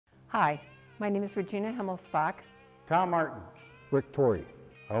Hi, my name is Regina Himmelsbach. Tom Martin. Rick Torrey.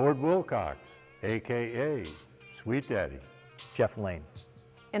 Howard Wilcox, AKA Sweet Daddy. Jeff Lane.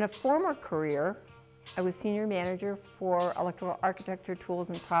 In a former career, I was Senior Manager for Electrical Architecture Tools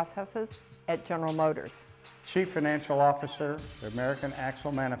and Processes at General Motors. Chief Financial Officer, American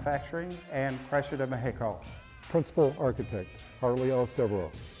Axle Manufacturing and Chrysler de Mexico. Principal Architect, Harley L.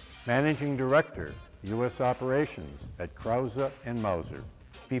 Devereaux. Managing Director, U.S. Operations at Krause and Mauser.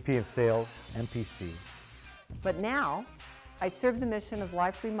 VP of Sales, MPC. But now, I serve the mission of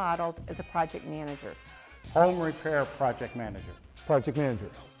Life Remodeled as a project manager. Home Repair Project Manager. Project Manager.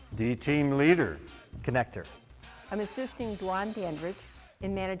 D-Team Leader. Connector. I'm assisting Dwan Dandridge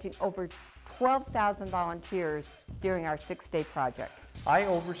in managing over 12,000 volunteers during our 6-day project. I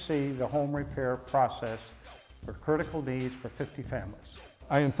oversee the home repair process for critical needs for 50 families.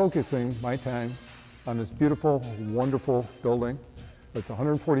 I am focusing my time on this beautiful, wonderful building. It's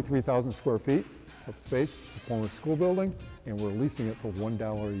 143,000 square feet of space. It's a former school building, and we're leasing it for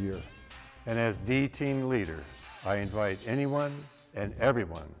 $1 a year. And as D-Team Leader, I invite anyone and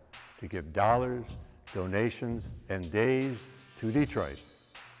everyone to give dollars, donations, and days to Detroit.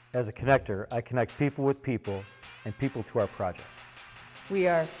 As a connector, I connect people with people and people to our projects. We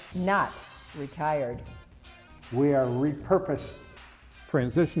are not retired. We are repurposed.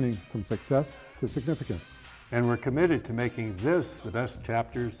 Transitioning from success to significance. And we're committed to making this the best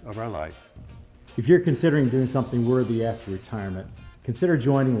chapters of our life. If you're considering doing something worthy after retirement, consider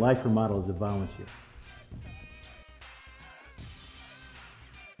joining Life Remodeled as a volunteer.